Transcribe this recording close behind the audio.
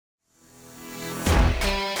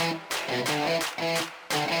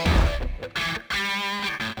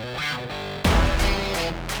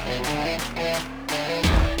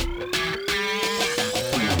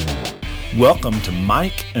Welcome to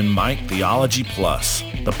Mike and Mike Theology Plus,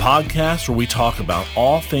 the podcast where we talk about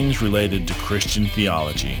all things related to Christian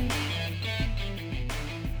theology.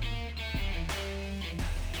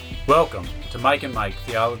 Welcome to Mike and Mike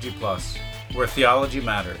Theology Plus, where theology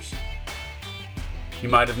matters. You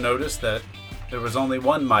might have noticed that there was only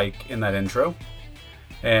one Mike in that intro,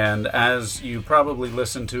 and as you probably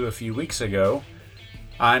listened to a few weeks ago,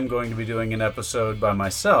 I'm going to be doing an episode by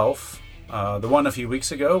myself. The one a few weeks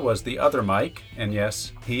ago was the other Mike, and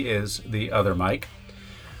yes, he is the other Mike.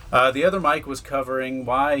 The other Mike was covering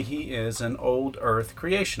why he is an old earth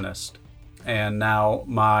creationist. And now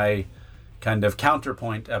my kind of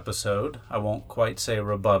counterpoint episode, I won't quite say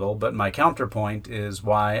rebuttal, but my counterpoint is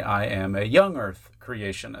why I am a young earth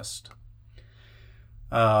creationist.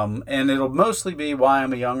 And it'll mostly be why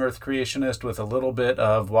I'm a young earth creationist with a little bit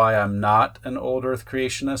of why I'm not an old earth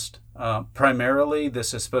creationist. Primarily,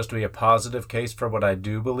 this is supposed to be a positive case for what I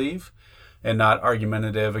do believe and not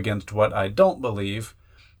argumentative against what I don't believe.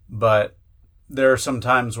 But there are some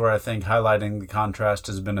times where I think highlighting the contrast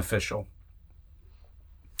is beneficial.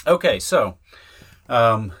 Okay, so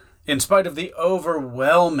in spite of the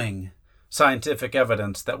overwhelming scientific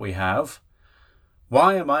evidence that we have,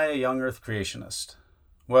 why am I a young earth creationist?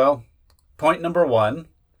 Well, point number one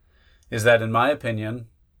is that, in my opinion,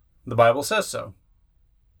 the Bible says so.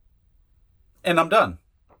 And I'm done.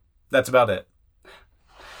 That's about it.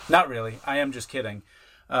 Not really. I am just kidding.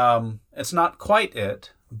 It's not quite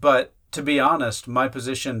it, but to be honest, my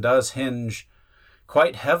position does hinge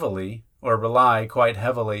quite heavily, or rely quite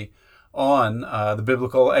heavily, on the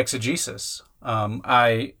biblical exegesis.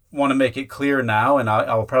 I want to make it clear now, and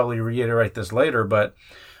I'll probably reiterate this later, but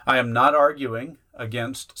I am not arguing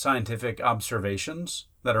against scientific observations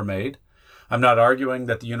that are made. I'm not arguing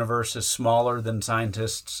that the universe is smaller than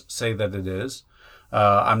scientists say that it is.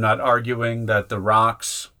 I'm not arguing that the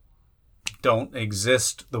rocks don't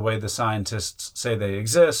exist the way the scientists say they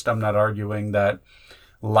exist. I'm not arguing that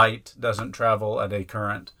light doesn't travel at a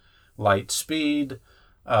current light speed.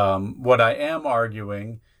 What I am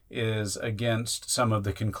arguing is against some of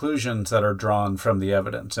the conclusions that are drawn from the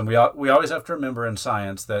evidence. And we always have to remember in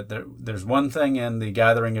science that there's one thing in the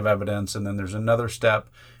gathering of evidence, and then there's another step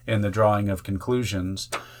in the drawing of conclusions.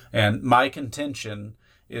 And my contention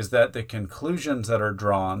is that the conclusions that are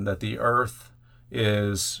drawn, that the earth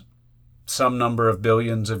is some number of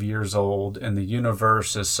billions of years old and the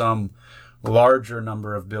universe is some larger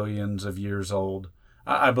number of billions of years old,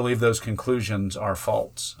 I believe those conclusions are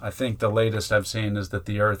false. I think the latest I've seen is that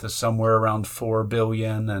the earth is somewhere around 4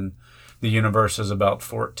 billion and the universe is about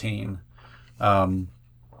 14. I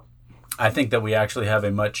think that we actually have a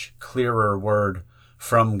much clearer word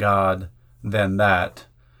from God than that,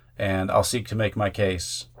 and I'll seek to make my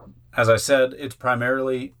case. As I said, it's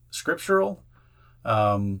primarily scriptural.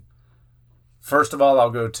 First of all,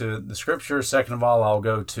 I'll go to the scriptures. Second of all, I'll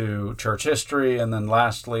go to church history. And then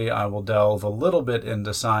lastly, I will delve a little bit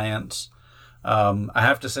into science. I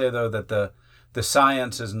have to say, though, that the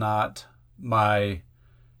science is not my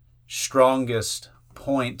strongest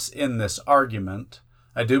points in this argument.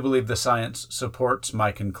 I do believe the science supports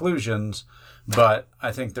my conclusions, but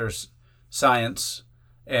I think there's science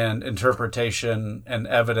and interpretation and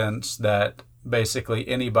evidence that basically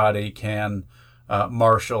anybody can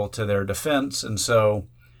marshal to their defense. And so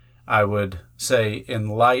I would say, in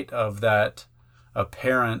light of that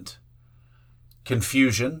apparent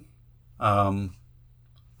confusion,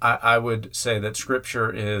 I would say that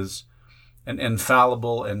Scripture is an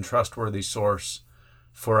infallible and trustworthy source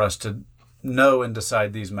for us to know and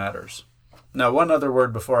decide these matters. Now, one other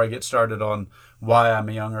word before I get started on why I'm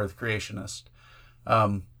a young earth creationist.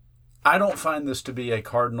 I don't find this to be a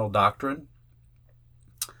cardinal doctrine.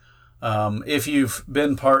 If you've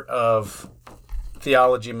been part of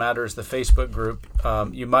Theology Matters, the Facebook group,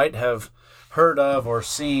 you might have heard of or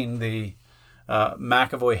seen the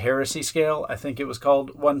McAvoy heresy scale, I think it was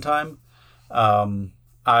called one time.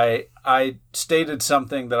 I stated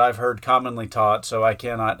something that I've heard commonly taught, so I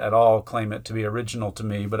cannot at all claim it to be original to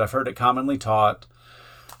me, but I've heard it commonly taught,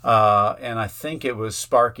 and I think it was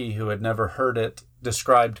Sparky who had never heard it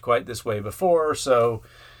described quite this way before, so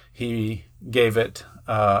he gave it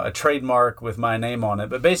a trademark with my name on it.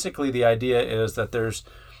 But basically the idea is that there's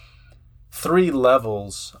 3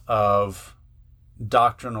 levels of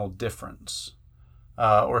doctrinal difference,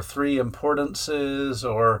 or 3 importances,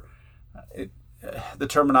 or the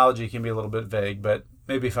terminology can be a little bit vague, but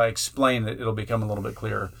maybe if I explain it, it'll become a little bit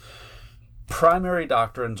clearer. Primary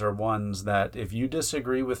doctrines are ones that if you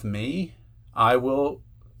disagree with me, I will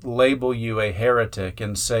label you a heretic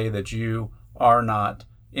and say that you are not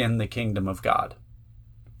in the kingdom of God.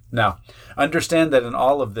 Now, understand that in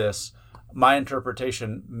all of this, my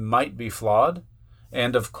interpretation might be flawed.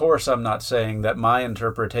 And of course, I'm not saying that my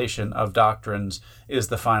interpretation of doctrines is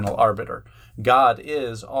the final arbiter. God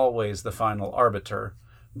is always the final arbiter,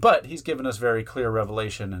 but he's given us very clear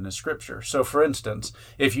revelation in his scripture. So for instance,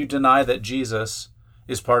 if you deny that Jesus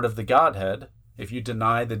is part of the Godhead, if you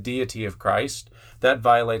deny the deity of Christ, that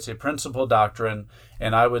violates a principal doctrine,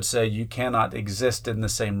 and I would say you cannot exist in the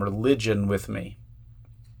same religion with me.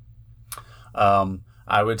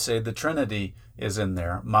 I would say the Trinity is in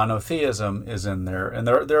there. Monotheism is in there. And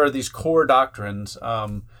there are these core doctrines,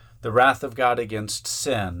 the wrath of God against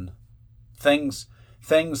sin, things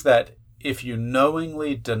that if you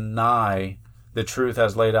knowingly deny the truth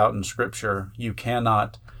as laid out in Scripture, you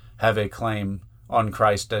cannot have a claim on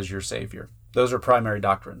Christ as your Savior. Those are primary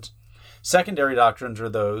doctrines. Secondary doctrines are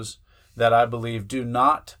those that I believe do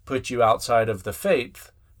not put you outside of the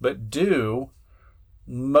faith, but do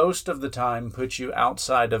most of the time put you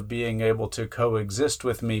outside of being able to coexist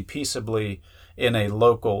with me peaceably in a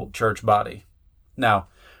local church body. Now,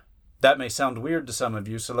 that may sound weird to some of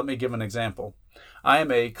you, so let me give an example. I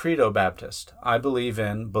am a Credo Baptist. I believe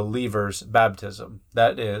in believers' baptism.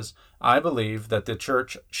 That is, I believe that the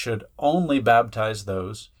church should only baptize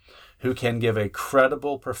those who can give a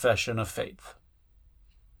credible profession of faith.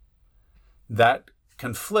 That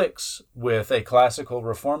conflicts with a classical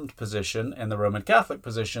Reformed position and the Roman Catholic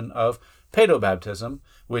position of paedobaptism,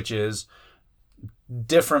 which is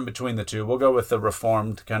different between the two. We'll go with the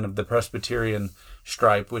Reformed, kind of the Presbyterian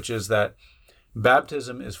stripe, which is that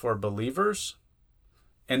baptism is for believers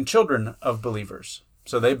and children of believers.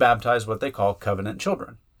 So they baptize what they call covenant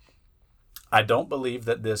children. I don't believe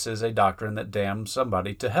that this is a doctrine that damns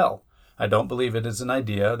somebody to hell. I don't believe it is an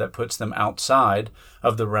idea that puts them outside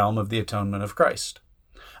of the realm of the atonement of Christ.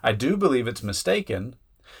 I do believe it's mistaken,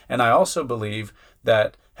 and I also believe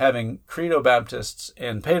that having Credo Baptists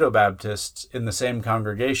and Paedobaptists in the same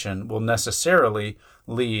congregation will necessarily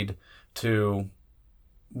lead to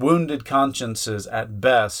wounded consciences at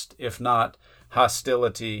best, if not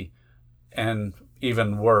hostility, and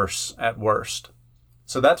even worse at worst.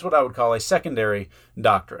 So that's what I would call a secondary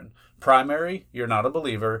doctrine. Primary, you're not a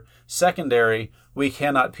believer. Secondary, we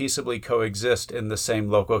cannot peaceably coexist in the same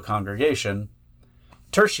local congregation.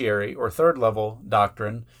 Tertiary, or third level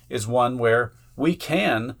doctrine, is one where we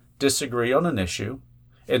can disagree on an issue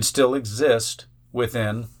and still exist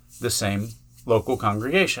within the same local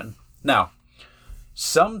congregation. Now,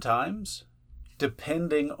 sometimes,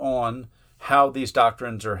 depending on how these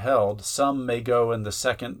doctrines are held, some may go in the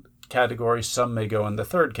second category, some may go in the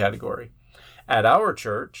third category. At our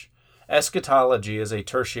church, eschatology is a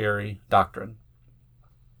tertiary doctrine.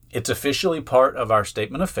 It's officially part of our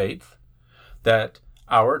statement of faith that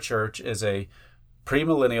our church is a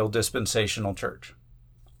premillennial dispensational church.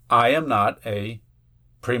 I am not a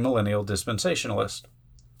premillennial dispensationalist.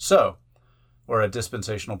 Or a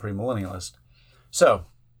dispensational premillennialist. So,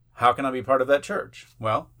 how can I be part of that church?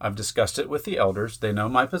 Well, I've discussed it with the elders. They know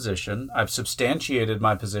my position. I've substantiated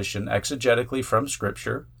my position exegetically from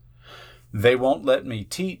Scripture. They won't let me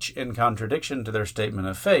teach in contradiction to their statement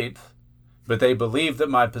of faith, but they believe that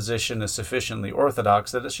my position is sufficiently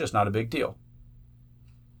orthodox that it's just not a big deal.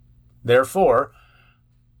 Therefore,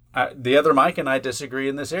 the other Mike and I disagree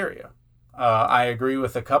in this area. I agree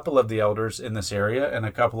with a couple of the elders in this area, and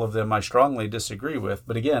a couple of them I strongly disagree with.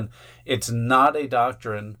 But again, it's not a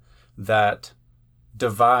doctrine that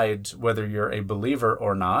divides whether you're a believer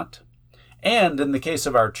or not. And in the case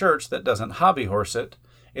of our church that doesn't hobby horse it,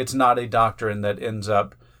 it's not a doctrine that ends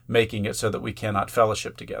up making it so that we cannot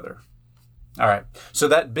fellowship together. All right, so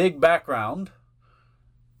that big background,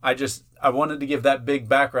 I wanted to give that big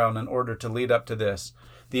background in order to lead up to this.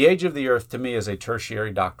 The age of the earth to me is a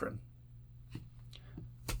tertiary doctrine.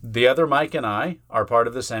 The other Mike and I are part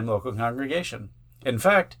of the same local congregation. In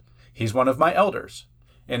fact, he's one of my elders.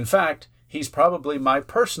 In fact, he's probably my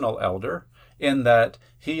personal elder in that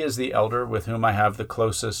he is the elder with whom I have the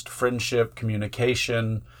closest friendship,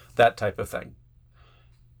 communication, that type of thing.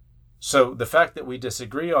 So the fact that we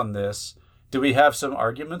disagree on this, do we have some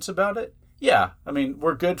arguments about it? Yeah, I mean,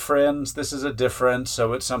 we're good friends. This is a difference,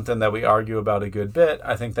 so it's something that we argue about a good bit.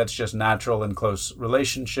 I think that's just natural in close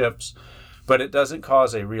relationships, but it doesn't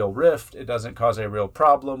cause a real rift. It doesn't cause a real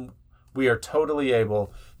problem. We are totally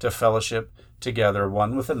able to fellowship together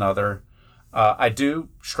one with another. I do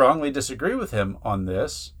strongly disagree with him on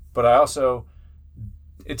this, but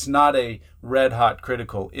it's not a red-hot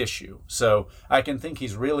critical issue. So I can think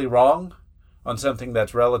he's really wrong on something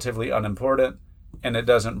that's relatively unimportant, and it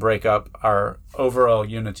doesn't break up our overall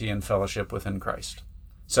unity and fellowship within Christ.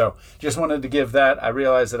 So just wanted to give that. I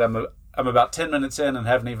realize that I'm about 10 minutes in and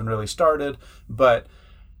haven't even really started, but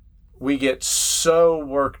we get so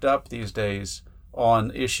worked up these days on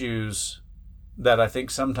issues that I think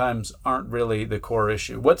sometimes aren't really the core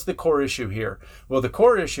issue. What's the core issue here? Well, the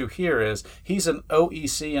core issue here is he's an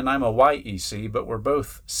OEC and I'm a YEC, but we're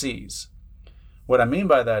both Cs. What I mean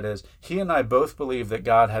by that is he and I both believe that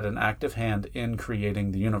God had an active hand in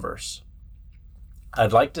creating the universe.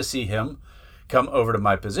 I'd like to see him come over to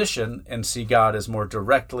my position and see God as more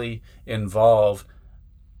directly involved,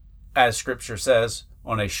 as Scripture says,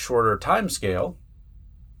 on a shorter time scale,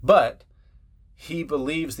 but he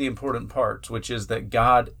believes the important parts, which is that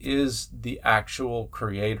God is the actual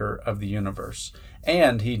creator of the universe.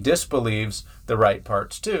 And he disbelieves the right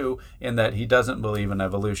parts too, in that he doesn't believe in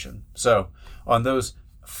evolution. So on those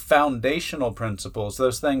foundational principles,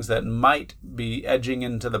 those things that might be edging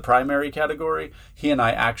into the primary category, he and I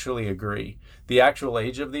actually agree. The actual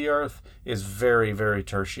age of the earth is very, very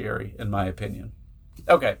tertiary, in my opinion.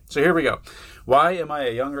 Okay, so here we go. Why am I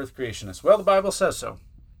a young earth creationist? Well, the Bible says so.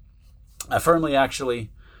 I firmly actually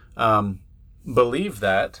believe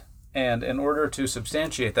that, and in order to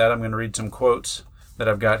substantiate that, I'm going to read some quotes that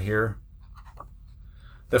I've got here.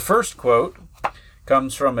 The first quote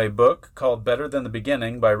comes from a book called Better Than the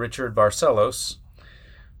Beginning by Richard Barcellos.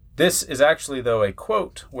 This is actually, though, a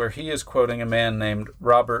quote where he is quoting a man named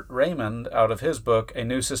Robert Raymond out of his book, A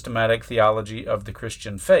New Systematic Theology of the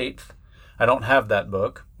Christian Faith. I don't have that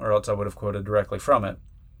book, or else I would have quoted directly from it.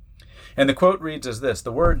 And the quote reads as this: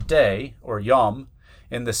 the word day, or yom,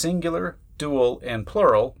 in the singular, dual, and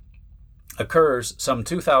plural, occurs some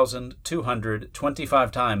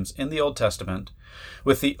 2,225 times in the Old Testament,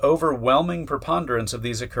 with the overwhelming preponderance of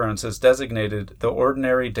these occurrences designated the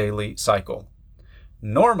ordinary daily cycle.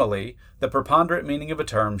 Normally, the preponderant meaning of a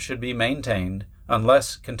term should be maintained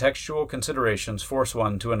unless contextual considerations force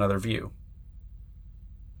one to another view.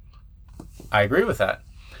 I agree with that.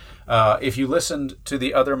 If you listened to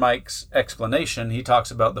the other Mike's explanation, he talks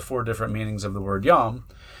about the 4 different meanings of the word yom.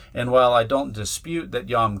 And while I don't dispute that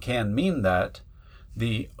yom can mean that,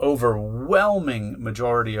 the overwhelming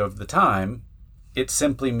majority of the time, it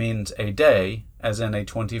simply means a day, as in a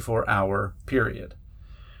 24-hour period.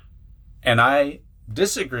 And I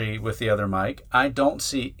disagree with the other Mike. I don't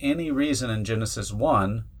see any reason in Genesis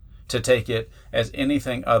 1 to take it as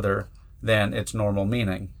anything other than its normal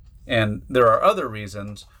meaning. And there are other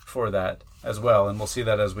reasons for that as well, and we'll see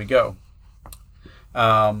that as we go.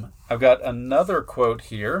 I've got another quote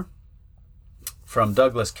here from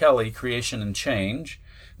Douglas Kelly, Creation and Change.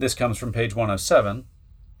 This comes from page 107.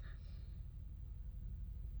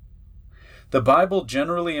 The Bible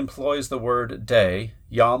generally employs the word day,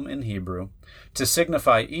 yom in Hebrew, to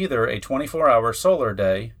signify either a 24-hour solar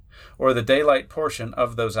day or the daylight portion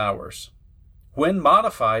of those hours. When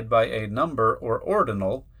modified by a number or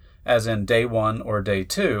ordinal, as in day 1 or day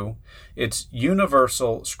 2, its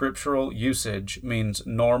universal scriptural usage means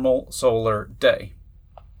normal solar day.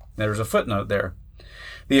 There's a footnote there.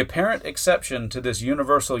 The apparent exception to this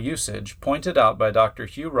universal usage, pointed out by Dr.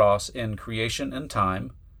 Hugh Ross in Creation and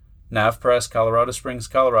Time, Nav Press, Colorado Springs,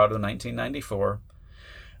 Colorado, 1994,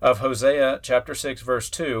 of Hosea chapter 6, verse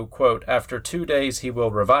 2, quote, "After 2 days he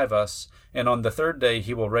will revive us, and on the 3rd day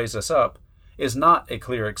he will raise us up," is not a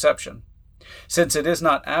clear exception. Since it is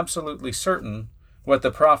not absolutely certain what the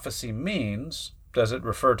prophecy means, does it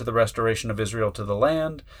refer to the restoration of Israel to the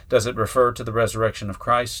land? Does it refer to the resurrection of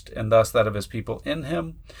Christ, and thus that of his people in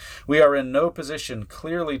him? We are in no position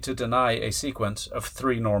clearly to deny a sequence of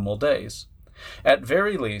 3 normal days. At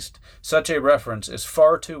very least, such a reference is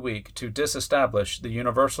far too weak to disestablish the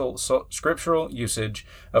universal scriptural usage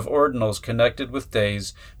of ordinals connected with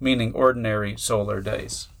days, meaning ordinary solar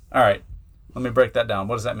days. All right, let me break that down.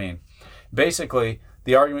 What does that mean? Basically,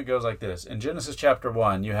 the argument goes like this. In Genesis chapter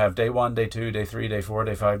 1, you have day 1, day 2, day 3, day 4,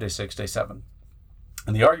 day 5, day 6, day 7.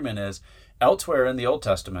 And the argument is, elsewhere in the Old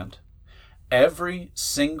Testament, every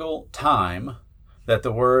single time that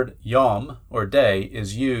the word yom, or day,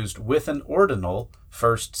 is used with an ordinal,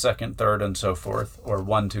 1st, 2nd, 3rd, and so forth, or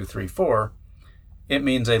 1, 2, 3, 4, it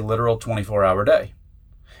means a literal 24-hour day.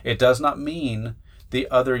 It does not mean the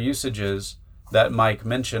other usages that Mike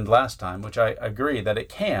mentioned last time, which I agree that it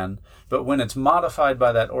can, but when it's modified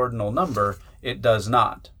by that ordinal number, it does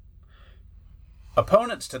not.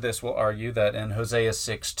 Opponents to this will argue that in Hosea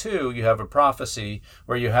 6:2, you have a prophecy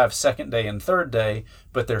where you have 2nd day and 3rd day,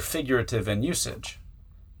 but they're figurative in usage.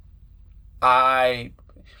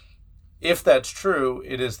 If that's true,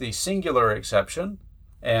 it is the singular exception,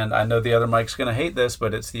 and I know the other Mike's going to hate this,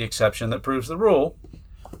 but it's the exception that proves the rule.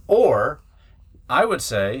 Or I would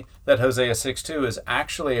say that Hosea 6:2 is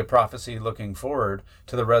actually a prophecy looking forward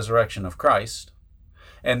to the resurrection of Christ.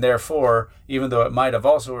 And therefore, even though it might have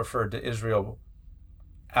also referred to Israel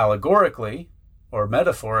Allegorically, or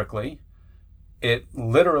metaphorically, it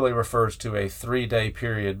literally refers to a 3-day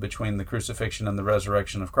period between the crucifixion and the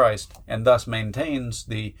resurrection of Christ, and thus maintains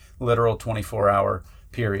the literal 24-hour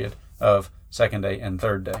period of second day and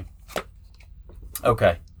third day.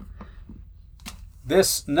 Okay.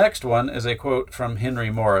 This next one is a quote from Henry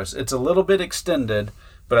Morris. It's a little bit extended,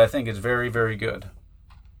 but I think it's very, very good.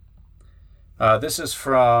 This is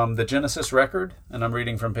from the Genesis record, and I'm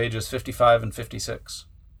reading from pages 55 and 56.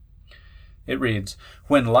 It reads,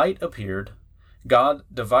 "When light appeared, God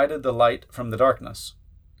divided the light from the darkness.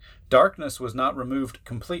 Darkness was not removed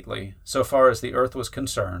completely, so far as the earth was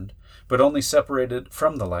concerned, but only separated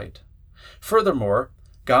from the light. Furthermore,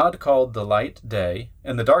 God called the light day,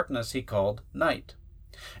 and the darkness he called night.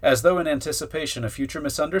 As though in anticipation of future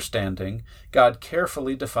misunderstanding, God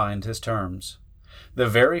carefully defined his terms. The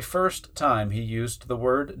very first time he used the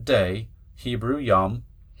word day, Hebrew yom,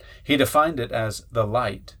 he defined it as the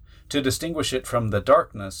light, to distinguish it from the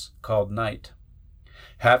darkness called night.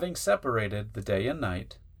 Having separated the day and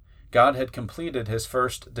night, God had completed his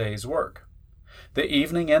first day's work. The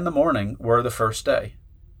evening and the morning were the first day.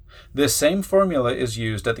 This same formula is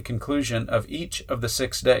used at the conclusion of each of the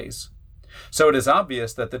 6 days. So it is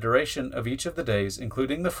obvious that the duration of each of the days,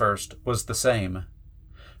 including the first, was the same.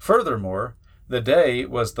 Furthermore, the day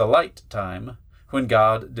was the light time, when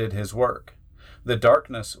God did his work. The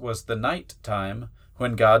darkness was the night time,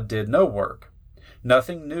 when God did no work.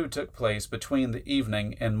 Nothing new took place between the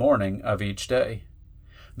evening and morning of each day.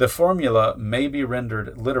 The formula may be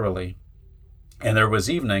rendered literally, and there was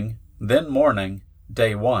evening, then morning,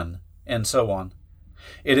 day 1, and so on.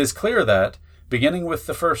 It is clear that, beginning with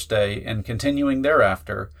the first day and continuing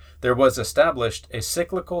thereafter, there was established a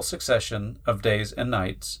cyclical succession of days and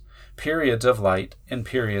nights, periods of light and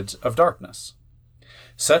periods of darkness.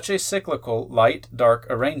 Such a cyclical light-dark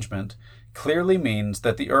arrangement clearly means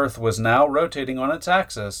that the earth was now rotating on its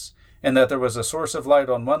axis, and that there was a source of light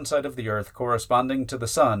on one side of the earth corresponding to the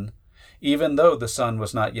sun, even though the sun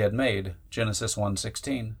was not yet made, Genesis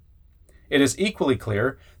 1:16. It is equally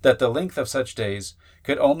clear that the length of such days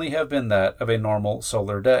could only have been that of a normal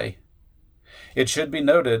solar day. It should be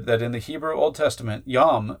noted that in the Hebrew Old Testament,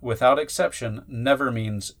 yom, without exception, never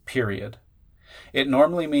means period. It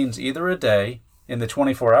normally means either a day, in the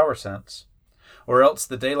 24-hour sense, or else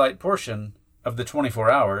the daylight portion of the 24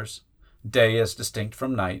 hours, day as distinct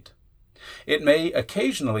from night. It may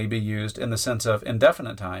occasionally be used in the sense of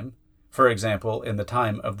indefinite time, for example, in the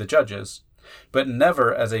time of the judges, but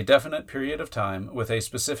never as a definite period of time with a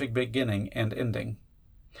specific beginning and ending.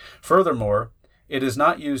 Furthermore, it is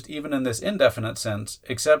not used even in this indefinite sense,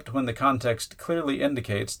 except when the context clearly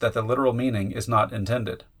indicates that the literal meaning is not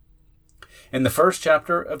intended. In the first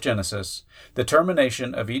chapter of Genesis, the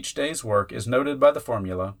termination of each day's work is noted by the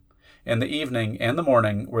formula, and the evening and the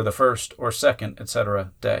morning were the first or second,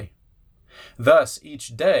 etc. day. Thus,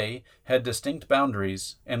 each day had distinct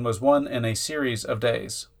boundaries and was one in a series of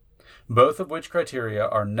days, both of which criteria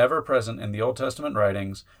are never present in the Old Testament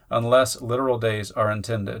writings unless literal days are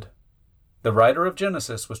intended. The writer of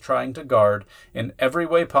Genesis was trying to guard in every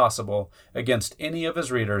way possible against any of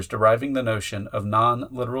his readers deriving the notion of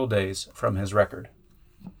non-literal days from his record.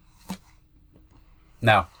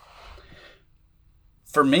 Now,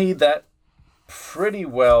 for me, that pretty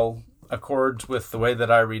well accords with the way that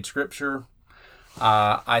I read Scripture.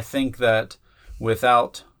 I think that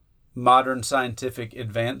without modern scientific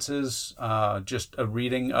advances, just a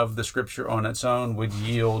reading of the Scripture on its own would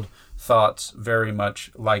yield thoughts very much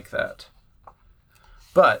like that.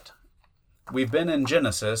 But we've been in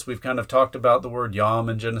Genesis. We've kind of talked about the word yom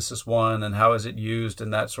in Genesis 1 and how is it used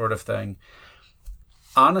and that sort of thing.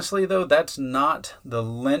 Honestly, though, that's not the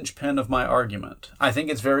linchpin of my argument. I think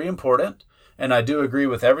it's very important, and I do agree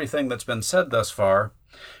with everything that's been said thus far,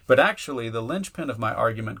 but actually the linchpin of my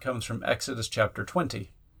argument comes from Exodus chapter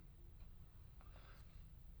 20.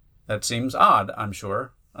 That seems odd, I'm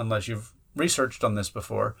sure, unless you've researched on this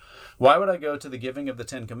before. Why would I go to the giving of the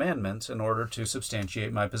 10 Commandments in order to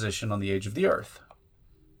substantiate my position on the age of the earth?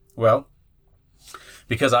 Well,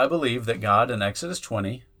 because I believe that God in Exodus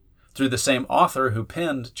 20, through the same author who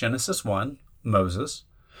penned Genesis 1, Moses,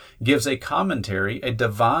 gives a commentary, a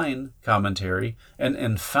divine commentary, an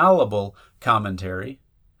infallible commentary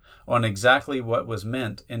on exactly what was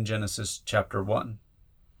meant in Genesis chapter 1.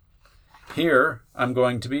 Here, I'm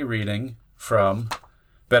going to be reading from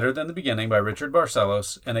Better Than the Beginning by Richard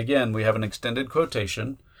Barcellos, and again, we have an extended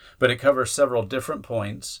quotation, but it covers several different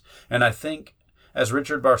points, and I think, as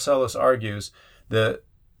Richard Barcellos argues, the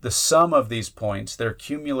sum of these points, their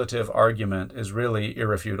cumulative argument, is really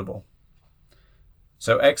irrefutable.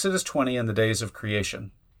 So Exodus 20 in the days of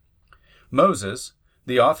creation. Moses, the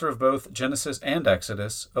The author of both Genesis and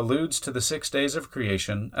Exodus alludes to the 6 days of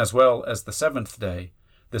creation as well as the seventh day,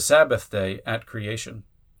 the Sabbath day at creation.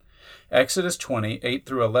 Exodus 20, 8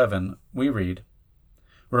 through 11, we read,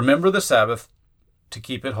 "Remember the Sabbath to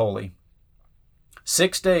keep it holy.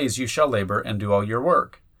 6 days you shall labor and do all your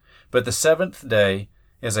work, but the seventh day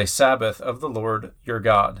is a Sabbath of the Lord your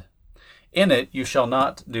God. In it you shall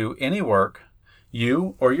not do any work,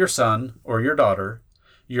 you or your son or your daughter,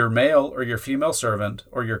 your male or your female servant,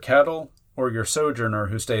 or your cattle, or your sojourner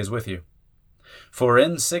who stays with you. For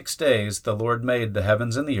in 6 days the Lord made the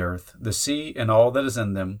heavens and the earth, the sea and all that is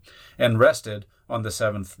in them, and rested on the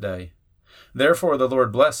seventh day. Therefore the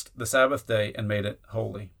Lord blessed the Sabbath day and made it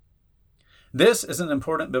holy." This is an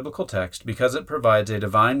important biblical text because it provides a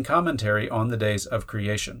divine commentary on the days of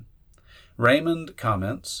creation. Raymond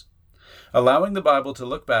comments, "Allowing the Bible to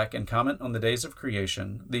look back and comment on the days of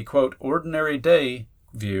creation, the, quote, ordinary day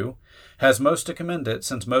view has most to commend it,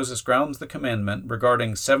 since Moses grounds the commandment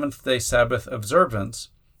regarding seventh-day Sabbath observance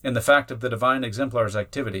in the fact of the divine exemplar's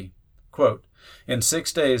activity. Quote, in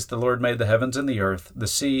 6 days the Lord made the heavens and the earth, the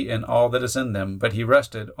sea and all that is in them, but he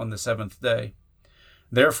rested on the seventh day.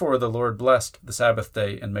 Therefore the Lord blessed the Sabbath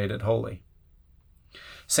day and made it holy."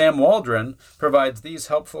 Sam Waldron provides these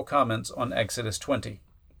helpful comments on Exodus 20.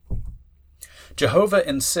 Jehovah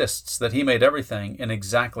insists that he made everything in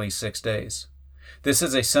exactly 6 days. This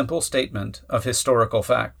is a simple statement of historical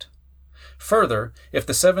fact. Further, if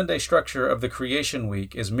the 7-day structure of the creation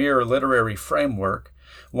week is mere literary framework,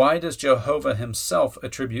 why does Jehovah himself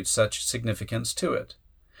attribute such significance to it?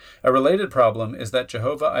 A related problem is that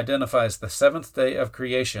Jehovah identifies the seventh day of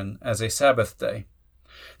creation as a Sabbath day.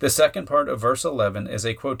 The second part of verse 11 is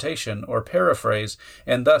a quotation or paraphrase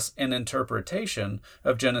and thus an interpretation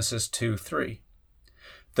of Genesis 2:3.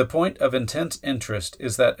 The point of intense interest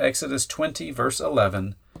is that Exodus 20, verse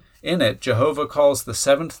 11, in it, Jehovah calls the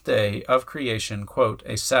seventh day of creation, quote,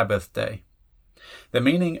 a Sabbath day. The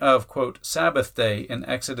meaning of, quote, Sabbath day in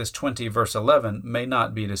Exodus 20, verse 11 may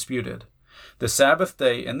not be disputed. The Sabbath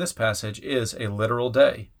day in this passage is a literal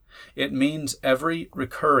day. It means every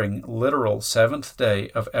recurring literal seventh day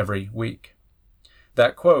of every week.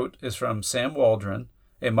 That quote is from Sam Waldron,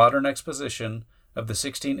 a modern exposition of the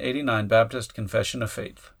 1689 Baptist Confession of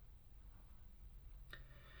Faith.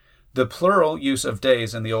 The plural use of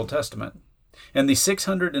days in the Old Testament. In the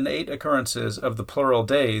 608 occurrences of the plural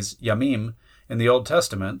days, yamim, in the Old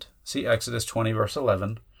Testament, see Exodus 20, verse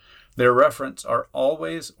 11, their reference are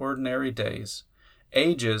always ordinary days.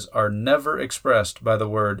 Ages are never expressed by the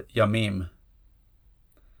word yamim.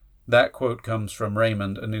 That quote comes from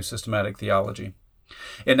Raymond, A New Systematic Theology.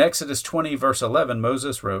 In Exodus 20, verse 11,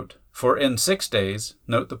 Moses wrote, "For in 6 days,"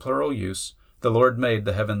 note the plural use, "the Lord made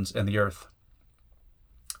the heavens and the earth."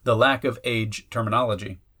 The lack of age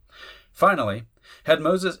terminology. Finally, had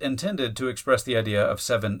Moses intended to express the idea of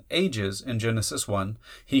 7 ages in Genesis 1,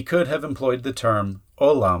 he could have employed the term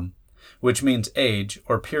olam, which means age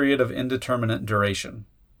or period of indeterminate duration.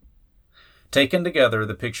 Taken together,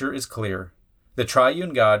 the picture is clear. The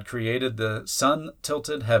triune God created the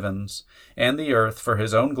sun-tilted heavens and the earth for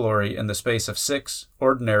his own glory in the space of 6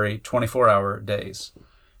 ordinary 24-hour days.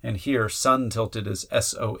 And here, sun-tilted is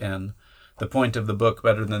S-O-N. The point of the book,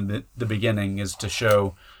 better than the beginning, is to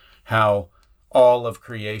show how all of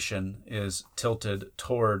creation is tilted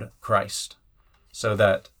toward Christ, so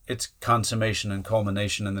that its consummation and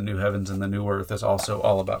culmination in the new heavens and the new earth is also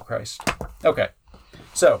all about Christ. Okay,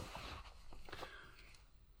 so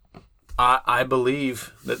I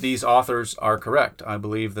believe that these authors are correct. I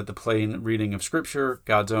believe that the plain reading of Scripture,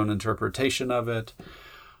 God's own interpretation of it,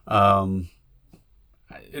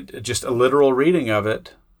 just a literal reading of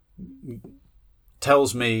it,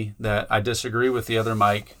 tells me that I disagree with the other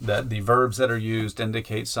Mike, that the verbs that are used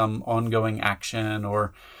indicate some ongoing action,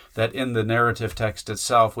 or that in the narrative text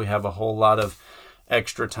itself we have a whole lot of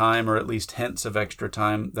extra time, or at least hints of extra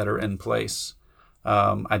time that are in place.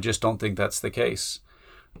 I just don't think that's the case.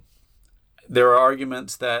 There are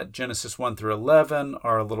arguments that Genesis 1 through 11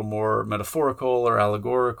 are a little more metaphorical or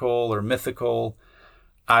allegorical or mythical.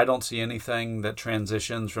 I don't see anything that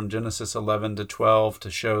transitions from Genesis 11 to 12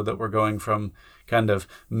 to show that we're going from kind of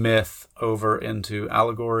myth over into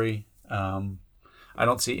allegory. I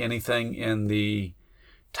don't see anything in the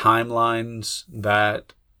timelines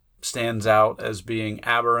that stands out as being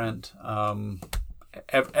aberrant.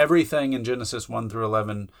 Everything in Genesis 1 through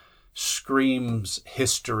 11 screams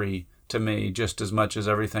history to me, just as much as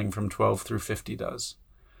everything from 12 through 50 does.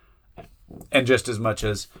 And just as much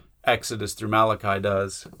as Exodus through Malachi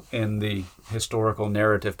does in the historical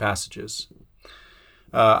narrative passages.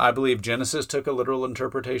 I believe Genesis took a literal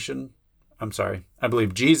interpretation. I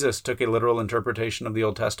believe Jesus took a literal interpretation of the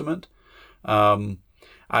Old Testament.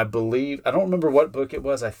 I don't remember what book it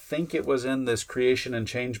was. I think it was in this Creation and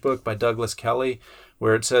Change book by Douglas Kelly,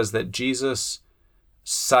 where it says that Jesus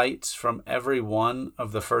cites from every one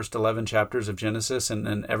of the first 11 chapters of Genesis,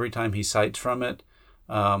 and every time he cites from it,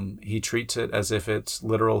 he treats it as if it's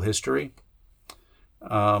literal history.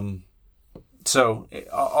 So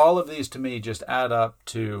all of these to me just add up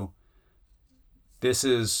to, this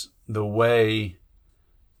is the way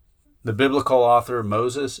the biblical author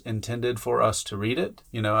Moses intended for us to read it.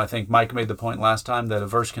 I think Mike made the point last time that a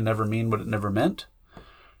verse can never mean what it never meant.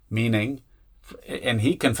 Meaning, and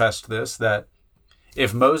he confessed this, that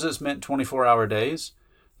if Moses meant 24-hour days,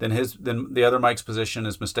 then the other Mike's position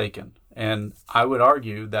is mistaken. And I would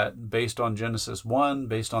argue that based on Genesis 1,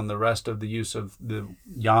 based on the rest of the use of the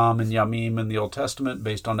Yam and Yamim in the Old Testament,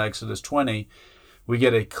 based on Exodus 20, we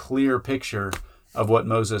get a clear picture of what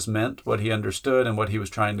Moses meant, what he understood, and what he was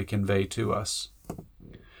trying to convey to us.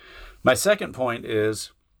 My second point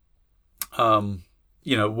is,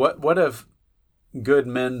 what have good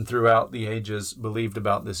men throughout the ages believed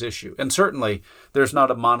about this issue? And certainly, there's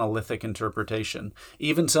not a monolithic interpretation.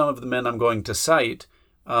 Even some of the men I'm going to cite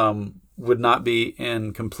would not be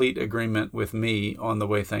in complete agreement with me on the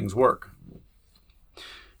way things work.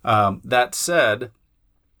 That said,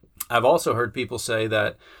 I've also heard people say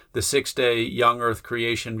that the 6-day young earth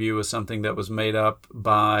creation view is something that was made up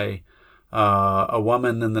by a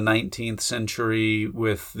woman in the 19th century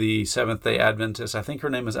with the Seventh-day Adventists. I think her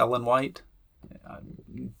name is Ellen White.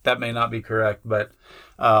 That may not be correct, but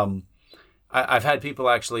I've had people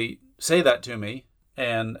actually say that to me.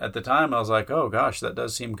 And at the time I was like, oh gosh, that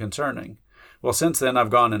does seem concerning. Well, since then I've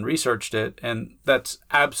gone and researched it, and that's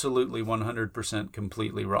absolutely 100%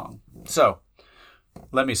 completely wrong. So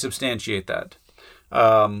let me substantiate that.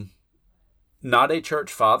 Not a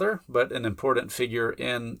church father, but an important figure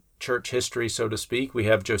in church history, so to speak. We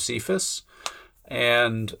have Josephus,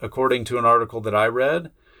 and according to an article that I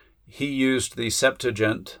read, he used the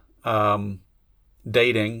Septuagint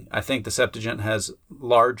dating. I think the Septuagint has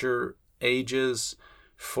larger ages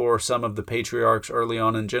for some of the patriarchs early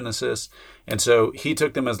on in Genesis, and so he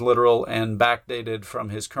took them as literal and backdated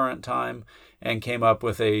from his current time and came up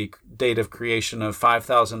with a date of creation of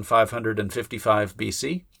 5,555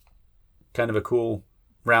 BC. Kind of a cool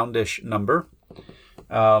roundish number.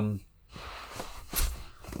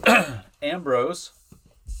 Ambrose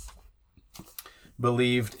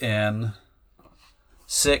believed in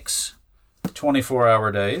 6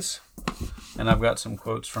 24-hour days, and I've got some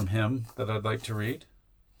quotes from him that I'd like to read,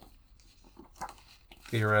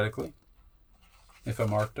 theoretically, if I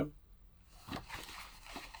marked them.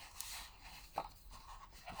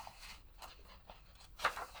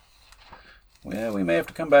 Well, we may have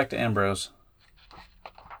to come back to Ambrose.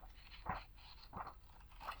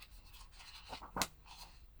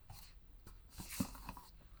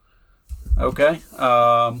 Okay.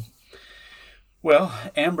 Well,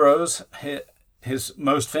 Ambrose, his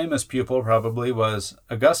most famous pupil probably was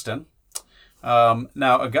Augustine. Now,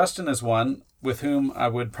 Augustine is one with whom I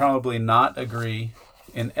would probably not agree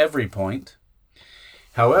in every point.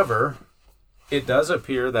 However, it does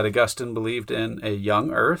appear that Augustine believed in a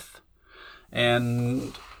young earth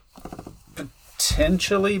and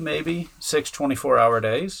potentially maybe 6 24-hour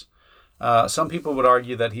days. Some people would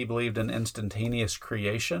argue that he believed in instantaneous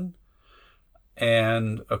creation.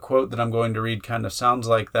 And a quote that I'm going to read kind of sounds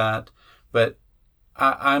like that. But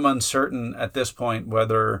I'm uncertain at this point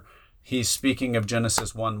whether he's speaking of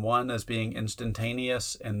Genesis 1:1 as being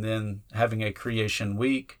instantaneous and then having a creation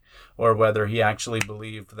week, or whether he actually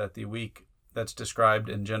believed that the week that's described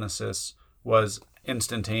in Genesis was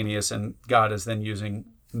instantaneous and God is then using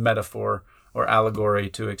metaphor or allegory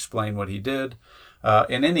to explain what he did.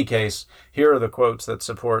 In any case, here are the quotes that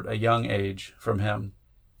support a young age from him.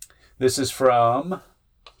 This is from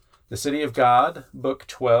The City of God, Book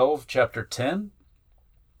 12, Chapter 10.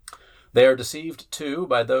 They are deceived, too,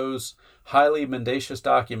 by those highly mendacious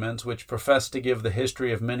documents which profess to give the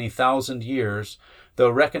history of many thousand years, though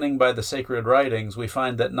reckoning by the sacred writings, we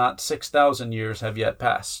find that not 6,000 years have yet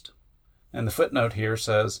passed. And the footnote here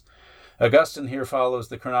says, Augustine here follows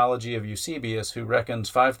the chronology of Eusebius, who reckons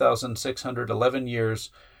 5,611 years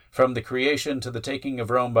from the creation to the taking of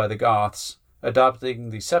Rome by the Goths,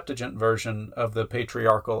 adopting the Septuagint version of the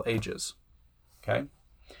patriarchal ages. Okay?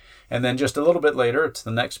 And then just a little bit later, it's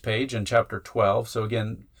the next page in chapter 12. So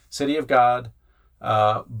again, City of God,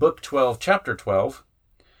 Book 12, Chapter 12.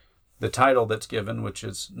 The title that's given, which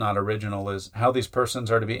is not original, is How These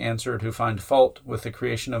Persons Are to Be Answered Who Find Fault with the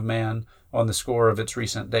Creation of Man on the Score of Its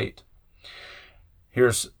Recent Date.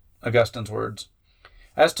 Here's Augustine's words.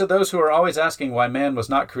 As to those who are always asking why man was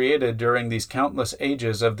not created during these countless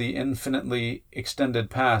ages of the infinitely extended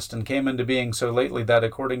past and came into being so lately that,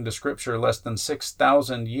 according to Scripture, less than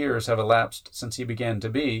 6,000 years have elapsed since he began to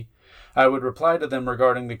be, I would reply to them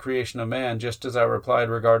regarding the creation of man just as I replied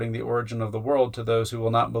regarding the origin of the world to those who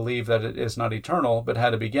will not believe that it is not eternal but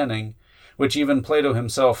had a beginning, which even Plato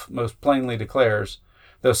himself most plainly declares,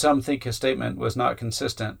 though some think his statement was not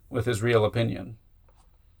consistent with his real opinion.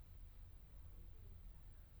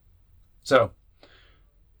 So,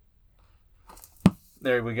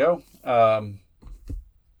 there we go.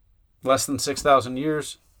 Less than 6,000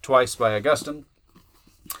 years, twice by Augustine.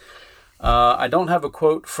 I don't have a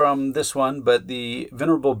quote from this one, but the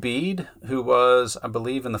Venerable Bede, who was, I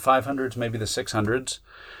believe, in the 500s, maybe the 600s,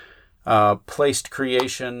 placed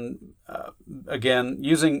creation, again,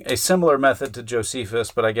 using a similar method to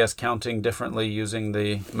Josephus, but I guess counting differently using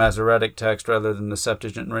the Masoretic text rather than the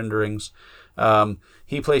Septuagint renderings.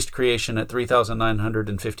 He placed creation at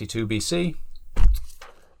 3,952 BC.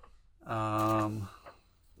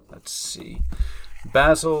 Let's see.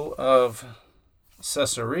 Basil of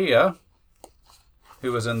Caesarea,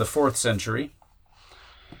 who was in the 4th century.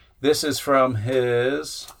 This is from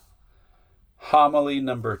his homily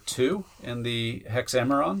number 2 in the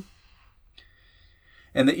Hexameron.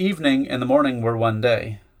 And the evening and the morning were one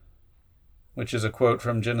day, which is a quote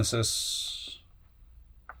from Genesis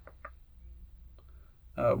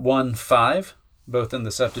 1:5, both in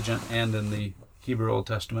the Septuagint and in the Hebrew Old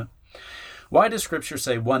Testament. Why does Scripture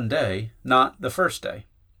say one day, not the first day?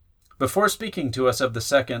 Before speaking to us of the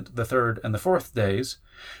second, the third, and the fourth days,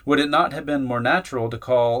 would it not have been more natural to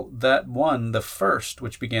call that one the first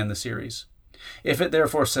which began the series? If it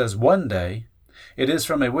therefore says one day, it is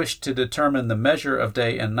from a wish to determine the measure of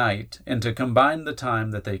day and night, and to combine the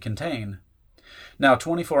time that they contain. Now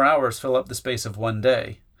 24 hours fill up the space of one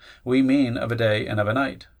day. We mean of a day and of a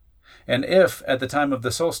night. And if, at the time of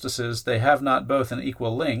the solstices, they have not both an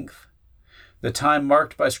equal length, the time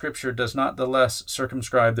marked by Scripture does not the less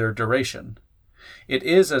circumscribe their duration. It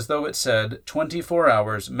is as though it said, 24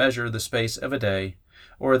 hours measure the space of a day,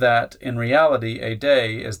 or that, in reality, a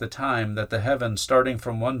day is the time that the heavens starting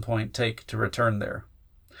from one point take to return there.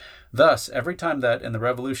 Thus, every time that, in the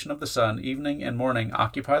revolution of the sun, evening and morning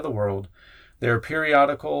occupy the world, their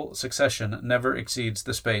periodical succession never exceeds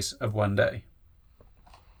the space of one day.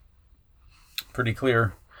 Pretty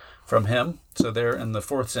clear from him. So there in the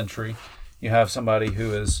 4th century, you have somebody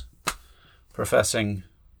who is professing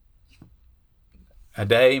a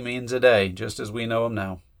day means a day, just as we know them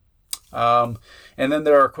now. And then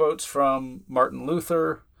there are quotes from Martin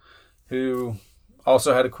Luther, who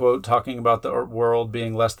also had a quote talking about the world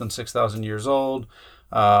being less than 6,000 years old.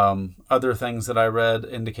 Other things that I read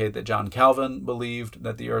indicate that John Calvin believed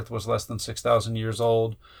that the earth was less than 6,000 years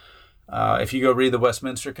old. If you go read the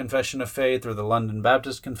Westminster Confession of Faith or the London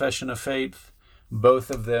Baptist Confession of Faith, both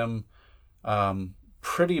of them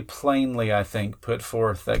pretty plainly, I think, put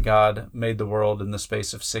forth that God made the world in the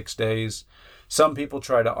space of 6 days. Some people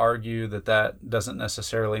try to argue that that doesn't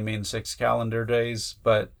necessarily mean 6 calendar days,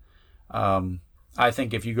 but I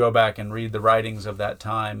think if you go back and read the writings of that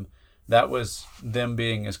time, that was them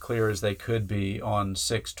being as clear as they could be on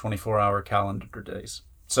 6 24-hour calendar days.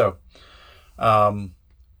 So,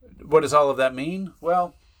 what does all of that mean?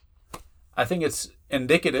 Well, I think it's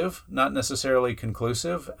indicative, not necessarily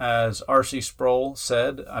conclusive. As R.C. Sproul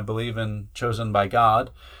said, I believe in Chosen by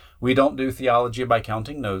God, we don't do theology by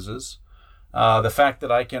counting noses. The fact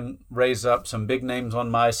that I can raise up some big names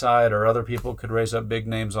on my side or other people could raise up big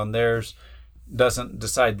names on theirs doesn't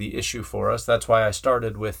decide the issue for us. That's why I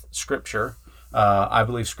started with Scripture. I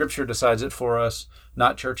believe Scripture decides it for us,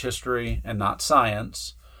 not church history and not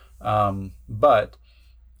science. But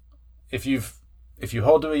if you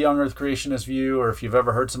hold to a young earth creationist view, or if you've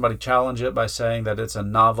ever heard somebody challenge it by saying that it's a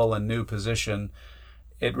novel and new position,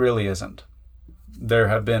 it really isn't. There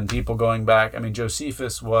have been people going back. I mean,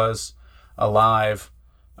 Josephus was alive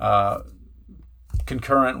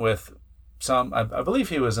concurrent with some, I believe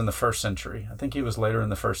he was in the 1st century. I think he was later in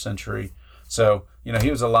the 1st century. So, he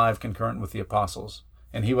was alive concurrent with the apostles,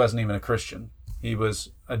 and he wasn't even a Christian. He was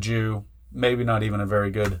a Jew, maybe not even a very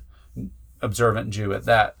good observant Jew at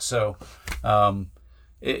that. So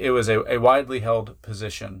it was a widely held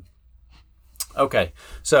position. Okay,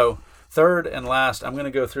 so third and last, I'm going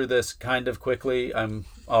to go through this kind of quickly. I'm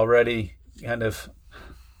already kind of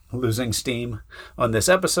losing steam on this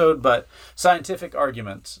episode, but scientific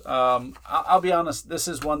arguments. I'll be honest, this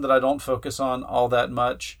is one that I don't focus on all that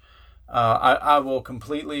much. I will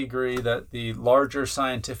completely agree that the larger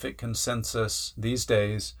scientific consensus these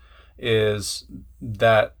days is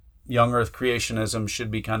that, young earth creationism should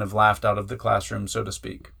be kind of laughed out of the classroom, so to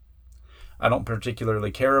speak. I don't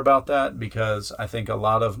particularly care about that because I think a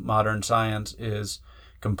lot of modern science is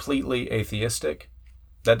completely atheistic.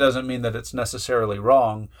 That doesn't mean that it's necessarily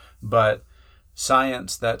wrong, but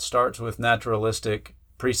science that starts with naturalistic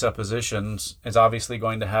presuppositions is obviously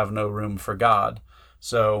going to have no room for God.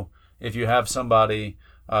 So if you have somebody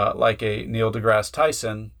like a Neil deGrasse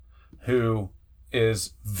Tyson who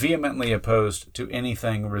is vehemently opposed to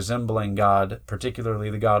anything resembling God, particularly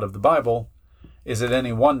the God of the Bible, is it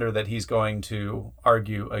any wonder that he's going to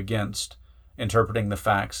argue against interpreting the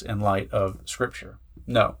facts in light of Scripture?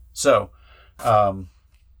 No. So, I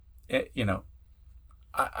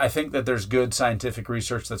think that there's good scientific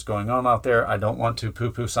research that's going on out there. I don't want to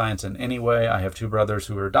poo-poo science in any way. I have two brothers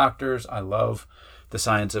who are doctors. I love the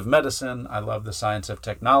science of medicine. I love the science of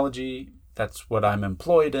technology. That's what I'm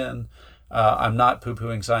employed in. I'm not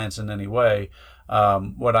poo-pooing science in any way.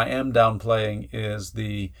 What I am downplaying is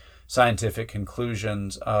the scientific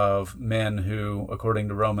conclusions of men who, according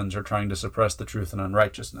to Romans, are trying to suppress the truth and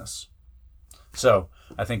unrighteousness. So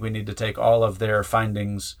I think we need to take all of their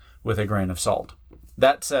findings with a grain of salt.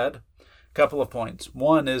 That said, a couple of points.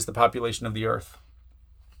 One is the population of the earth.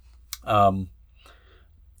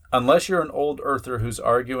 Unless you're an old earther who's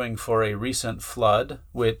arguing for a recent flood,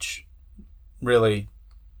 which really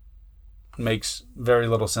makes very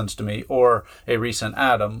little sense to me, or a recent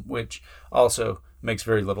Adam, which also makes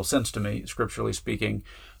very little sense to me, scripturally speaking,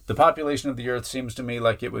 the population of the earth seems to me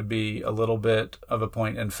like it would be a little bit of a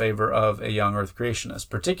point in favor of a young earth creationist,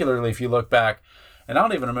 particularly if you look back, and I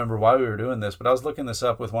don't even remember why we were doing this, but I was looking this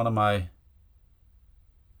up with one of my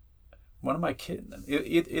kids,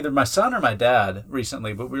 either my son or my dad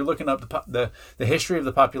recently, but we were looking up the history of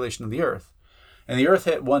the population of the earth. And the earth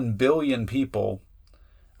hit 1 billion people,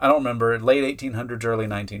 I don't remember, late 1800s, early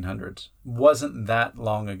 1900s. Wasn't that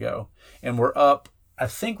long ago. And we're up, I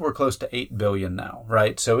think we're close to 8 billion now,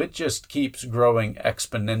 right? So it just keeps growing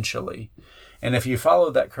exponentially. And if you follow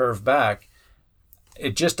that curve back,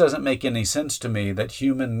 it just doesn't make any sense to me that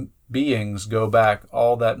human beings go back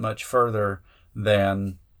all that much further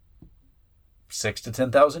than 6,000 to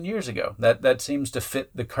 10,000 years ago. That seems to fit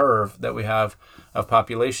the curve that we have of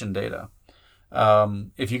population data.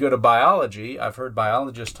 If you go to biology, I've heard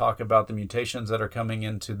biologists talk about the mutations that are coming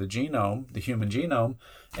into the genome, the human genome,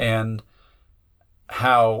 and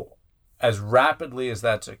how as rapidly as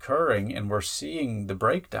that's occurring, and we're seeing the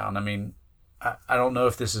breakdown. I mean, I don't know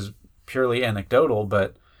if this is purely anecdotal,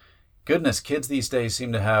 but goodness, kids these days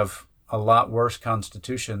seem to have a lot worse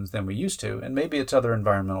constitutions than we used to. And maybe it's other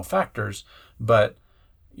environmental factors, but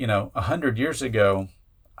 100 years ago,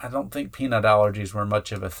 I don't think peanut allergies were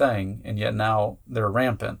much of a thing, and yet now they're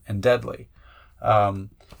rampant and deadly. And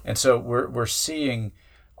so we're seeing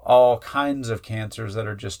all kinds of cancers that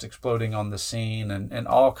are just exploding on the scene, and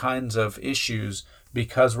all kinds of issues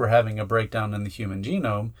because we're having a breakdown in the human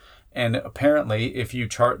genome. And apparently, if you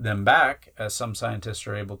chart them back, as some scientists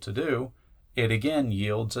are able to do, it again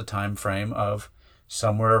yields a time frame of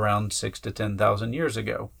somewhere around 6,000 to 10,000 years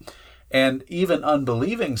ago. And even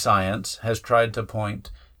unbelieving science has tried to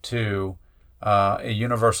point to a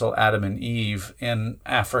universal Adam and Eve in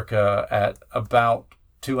Africa at about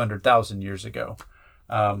 200,000 years ago.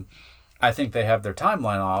 I think they have their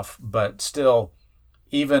timeline off, but still,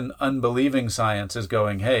 even unbelieving science is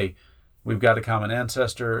going, hey, we've got a common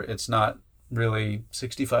ancestor. It's not really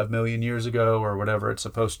 65 million years ago or whatever it's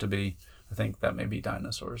supposed to be. I think that may be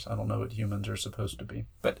dinosaurs. I don't know what humans are supposed to be.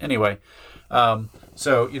 But anyway,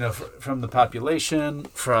 so, from the population,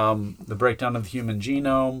 from the breakdown of the human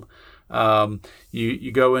genome,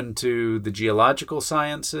 you go into the geological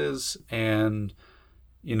sciences, and,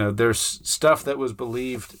 there's stuff that was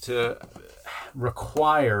believed to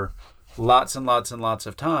require lots and lots and lots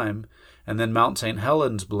of time. And then Mount St.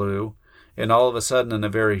 Helens blew, and all of a sudden, in a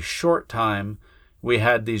very short time, we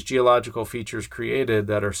had these geological features created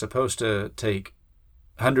that are supposed to take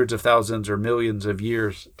hundreds of thousands or millions of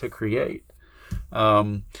years to create.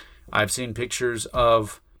 I've seen pictures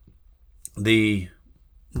of the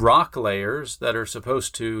rock layers that are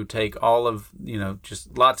supposed to take all of,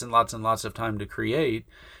 just lots and lots and lots of time to create.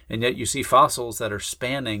 And yet you see fossils that are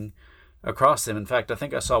spanning across them. In fact, I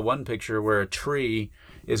think I saw one picture where a tree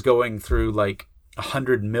is going through like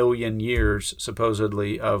 100 million years,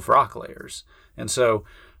 supposedly, of rock layers. And so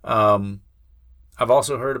I've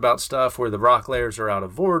also heard about stuff where the rock layers are out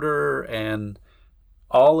of order, and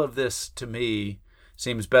all of this, to me,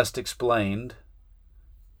 seems best explained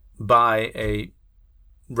by a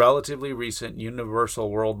relatively recent universal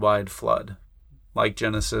worldwide flood, like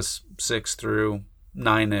Genesis 6 through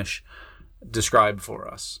 9-ish described for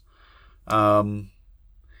us.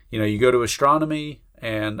 You go to astronomy,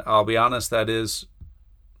 and I'll be honest, that is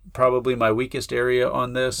probably my weakest area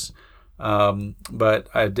on this. But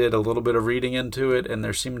I did a little bit of reading into it, and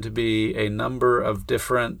there seemed to be a number of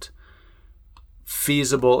different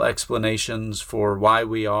feasible explanations for why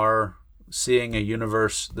we are seeing a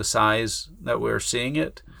universe the size that we're seeing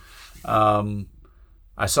it.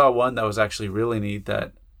 I saw one that was actually really neat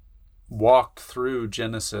that walked through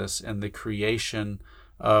Genesis and the creation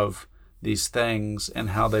of these things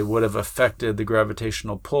and how they would have affected the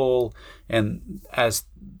gravitational pull, and as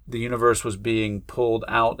the universe was being pulled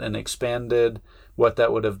out and expanded, what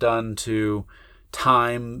that would have done to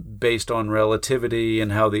time based on relativity,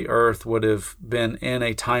 and how the Earth would have been in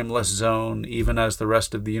a timeless zone even as the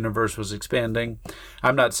rest of the universe was expanding.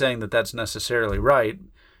 I'm not saying that that's necessarily right.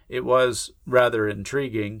 It was rather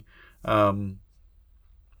intriguing.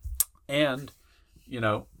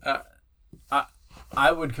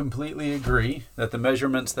 I would completely agree that the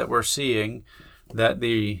measurements that we're seeing, that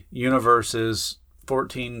the universe is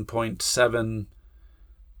 14.7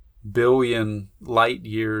 billion light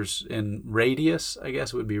years in radius. I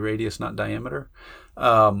guess it would be radius, not diameter.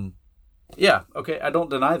 I don't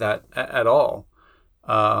deny that at all.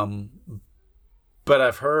 But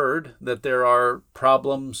I've heard that there are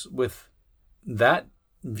problems with that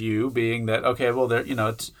view, being that, okay, well, there,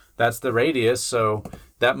 that's the radius, so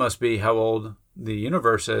that must be how old the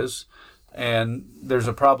universe is. And there's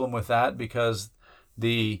a problem with that because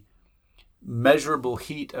the measurable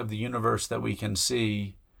heat of the universe that we can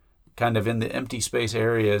see kind of in the empty space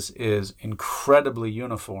areas is incredibly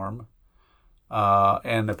uniform.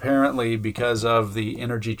 And apparently because of the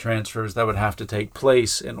energy transfers that would have to take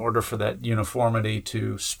place in order for that uniformity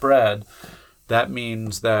to spread, that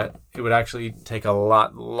means that it would actually take a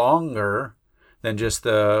lot longer than just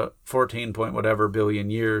the 14 point whatever billion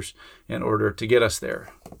years in order to get us there.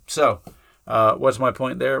 So what's my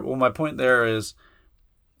point there? Well, my point there is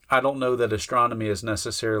I don't know that astronomy is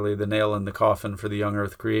necessarily the nail in the coffin for the young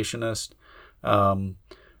Earth creationist. I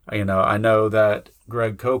know that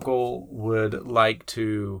Greg Koukl would like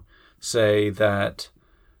to say that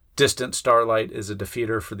distant starlight is a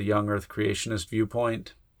defeater for the young Earth creationist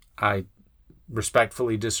viewpoint. I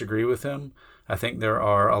respectfully disagree with him. I think there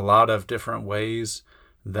are a lot of different ways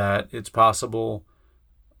that it's possible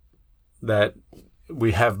that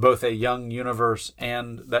we have both a young universe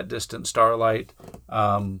and that distant starlight.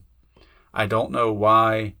 I don't know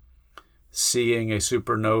why seeing a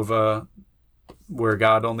supernova where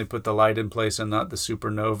God only put the light in place and not the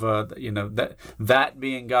supernova, that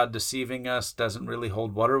being God deceiving us doesn't really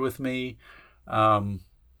hold water with me.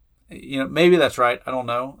 Maybe that's right. I don't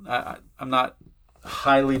know. I'm not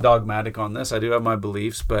highly dogmatic on this. I do have my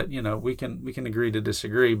beliefs, but we can agree to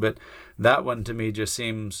disagree. But that one to me just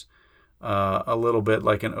seems a little bit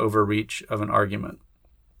like an overreach of an argument.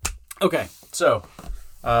 Okay, so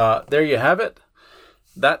there you have it.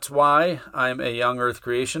 That's why I'm a young Earth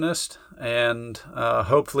creationist, and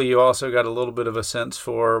hopefully you also got a little bit of a sense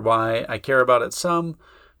for why I care about it some,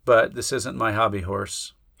 but this isn't my hobby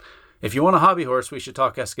horse. If you want a hobby horse, we should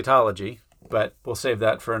talk eschatology, but we'll save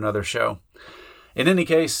that for another show. In any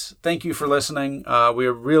case, thank you for listening. We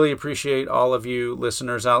really appreciate all of you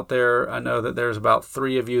listeners out there. I know that there's about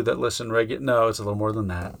 3 of you that listen regularly. No, it's a little more than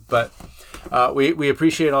that. But we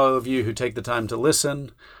appreciate all of you who take the time to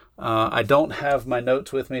listen. I don't have my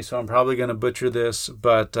notes with me, so I'm probably going to butcher this.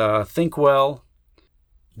 But think well,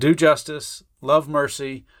 do justice, love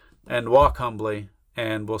mercy, and walk humbly.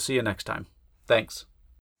 And we'll see you next time. Thanks.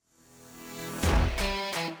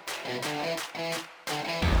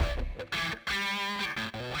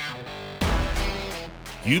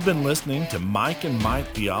 You've been listening to Mike and Mike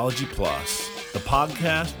Theology Plus, the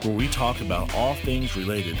podcast where we talk about all things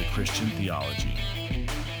related to Christian theology.